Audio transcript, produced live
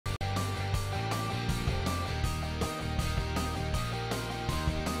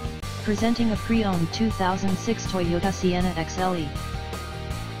Presenting a pre-owned 2006 Toyota Sienna XLE.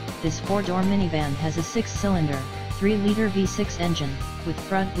 This 4-door minivan has a 6-cylinder, 3-liter V6 engine, with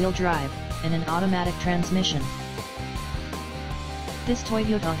front-wheel drive, and an automatic transmission. This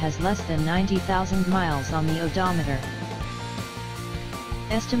Toyota has less than 90,000 miles on the odometer.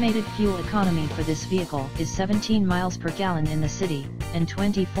 Estimated fuel economy for this vehicle is 17 miles per gallon in the city, and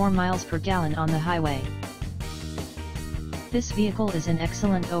 24 miles per gallon on the highway. This vehicle is in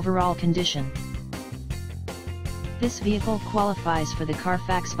excellent overall condition. This vehicle qualifies for the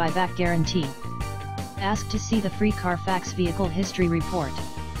Carfax buyback guarantee. Ask to see the free Carfax vehicle history report.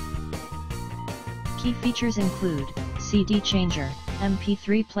 Key features include CD changer,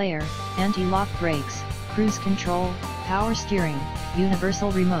 MP3 player, anti-lock brakes, cruise control, power steering,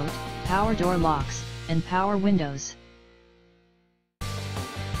 universal remote, power door locks, and power windows.